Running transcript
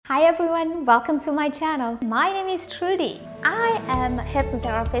Hi everyone, welcome to my channel. My name is Trudy. I am a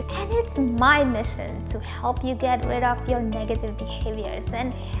hypnotherapist and it's my mission to help you get rid of your negative behaviors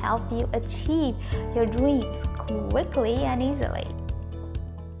and help you achieve your dreams quickly and easily.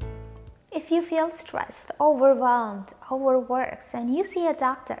 If you feel stressed, overwhelmed, overworked, and you see a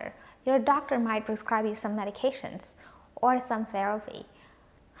doctor, your doctor might prescribe you some medications or some therapy.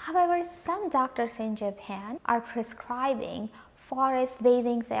 However, some doctors in Japan are prescribing forest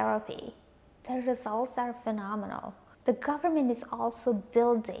bathing therapy. The results are phenomenal. The government is also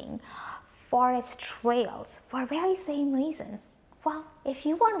building forest trails for very same reasons. Well, if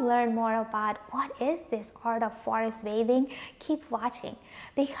you want to learn more about what is this art of forest bathing, keep watching,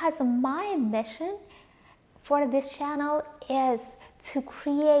 because my mission for this channel is to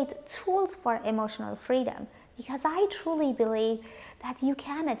create tools for emotional freedom, because I truly believe that you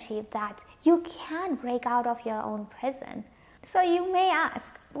can achieve that. You can break out of your own prison. So you may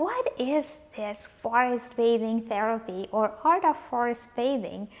ask, what is this forest bathing therapy or art of forest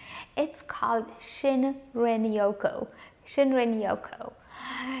bathing? It's called Shinrin-Yoku. Shinrin-Yoku.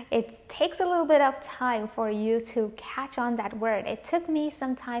 It takes a little bit of time for you to catch on that word. It took me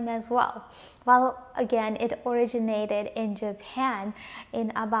some time as well. Well, again, it originated in Japan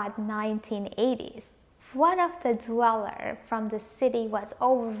in about 1980s. One of the dwellers from the city was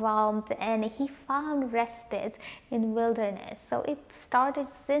overwhelmed and he found respite in wilderness. So it started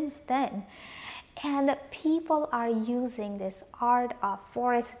since then. And people are using this art of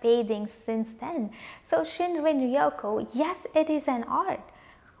forest bathing since then. So Shinrin-Yoku, yes, it is an art.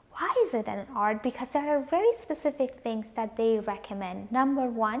 Why is it an art? Because there are very specific things that they recommend. Number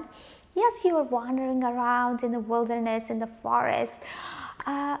one, yes, you are wandering around in the wilderness, in the forest,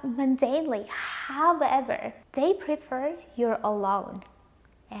 mundanely. However, they prefer you're alone.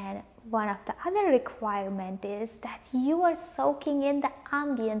 And one of the other requirements is that you are soaking in the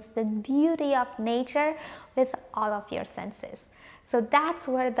ambience, the beauty of nature with all of your senses. So that's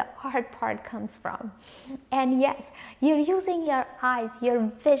where the art part comes from. And yes, you're using your eyes,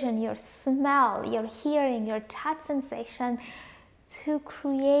 your vision, your smell, your hearing, your touch sensation to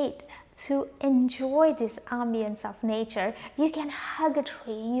create, to enjoy this ambience of nature. You can hug a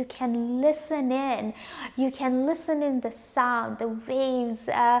tree, you can listen in the sound, the waves,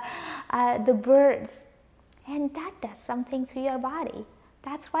 the birds, and that does something to your body.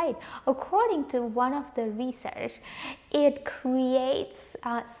 That's right. According to one of the research, it creates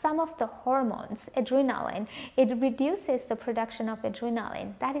some of the hormones, adrenaline. It reduces the production of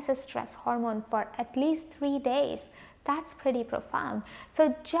adrenaline. That is a stress hormone for at least 3 days. That's pretty profound.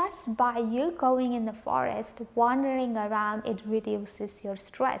 So just by you going in the forest, wandering around, it reduces your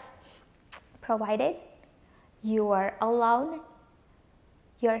stress. Provided you are alone,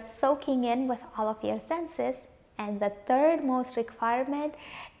 you're soaking in with all of your senses. And the third most requirement,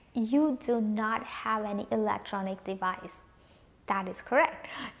 you do not have any electronic device. That is correct.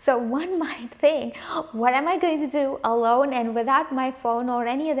 So one might think, what am I going to do alone and without my phone or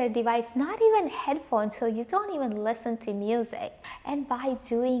any other device, not even headphones, so you don't even listen to music. And by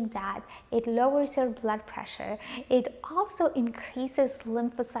doing that, it lowers your blood pressure. It also increases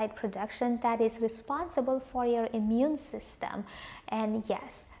lymphocyte production that is responsible for your immune system. And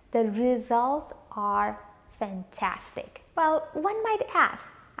yes, the results are fantastic. Well, one might ask,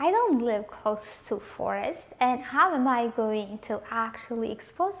 I don't live close to forest, and how am I going to actually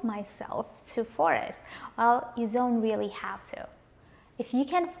expose myself to forest? Well, you don't really have to. If you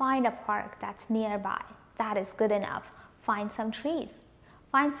can find a park that's nearby, that is good enough. Find some trees,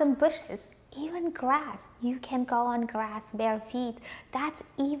 find some bushes, even grass. You can go on grass bare feet. That's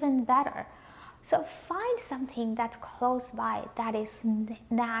even better. So find something that's close by, that is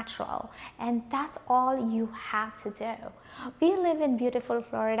natural, and that's all you have to do. We live in beautiful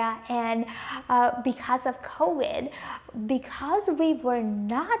Florida, and because of COVID, because we were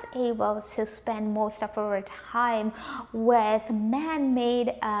not able to spend most of our time with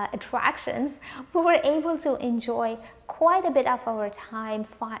man-made attractions, we were able to enjoy quite a bit of our time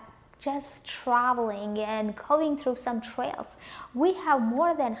just traveling and going through some trails. We have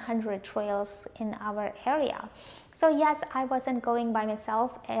more than 100 trails in our area. So yes, I wasn't going by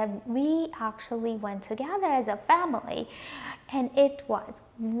myself, and we actually went together as a family, and it was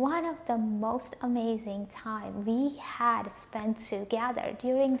one of the most amazing time we had spent together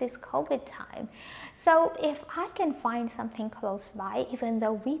during this COVID time. So if I can find something close by, even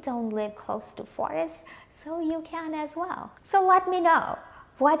though we don't live close to forests, so you can as well. So let me know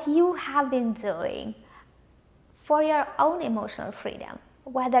what you have been doing for your own emotional freedom,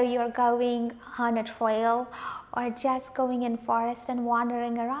 whether you're going on a trail or just going in forest and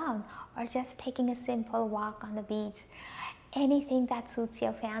wandering around or just taking a simple walk on the beach. anything that suits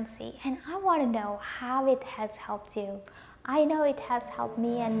your fancy. And I want to know how it has helped you. I know it has helped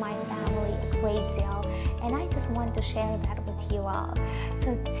me and my family a great deal, and I just wanted to share that with you all.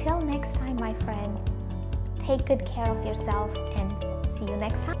 So till next time, my friend, take good care of yourself and see you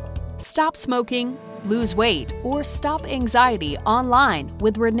next time. Stop smoking, lose weight, or stop anxiety online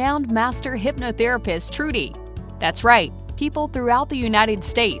with renowned master hypnotherapist Trudy. That's right, people throughout the United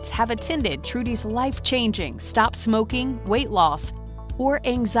States have attended Trudy's life-changing stop smoking, weight loss, or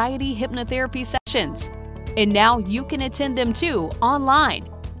anxiety hypnotherapy sessions. And now you can attend them too online.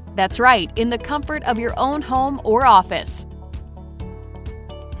 That's right, in the comfort of your own home or office.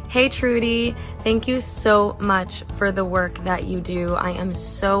 Hey Trudy, thank you so much for the work that you do. I am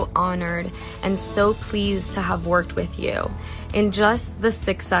so honored and so pleased to have worked with you. In just the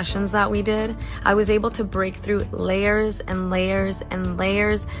 6 sessions that we did, I was able to break through layers and layers and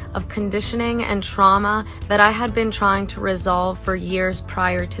layers of conditioning and trauma that I had been trying to resolve for years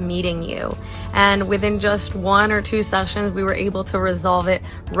prior to meeting you. And within just 1 or 2 sessions, we were able to resolve it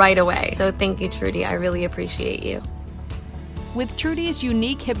right away. So thank you, Trudy. I really appreciate you. With Trudy's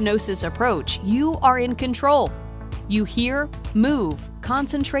unique hypnosis approach, you are in control. You hear, move,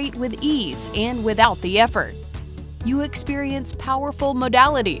 concentrate with ease and without the effort. You experience powerful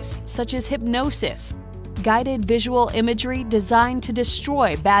modalities such as hypnosis, guided visual imagery designed to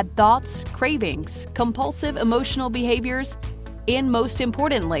destroy bad thoughts, cravings, compulsive emotional behaviors, and most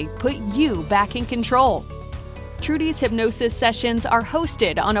importantly, put you back in control. Trudy's hypnosis sessions are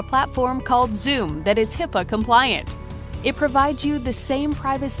hosted on a platform called Zoom that is HIPAA compliant. It provides you the same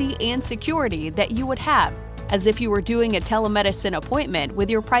privacy and security that you would have as if you were doing a telemedicine appointment with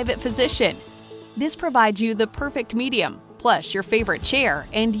your private physician. This provides you the perfect medium, plus your favorite chair,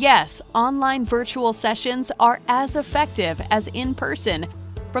 and yes, online virtual sessions are as effective as in person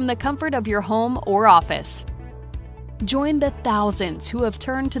from the comfort of your home or office. Join the thousands who have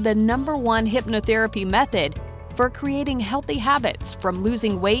turned to the #1 hypnotherapy method for creating healthy habits, from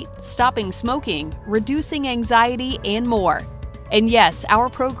losing weight, stopping smoking, reducing anxiety, and more. And yes, our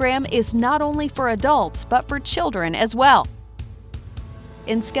program is not only for adults, but for children as well.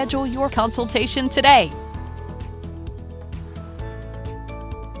 And schedule your consultation today.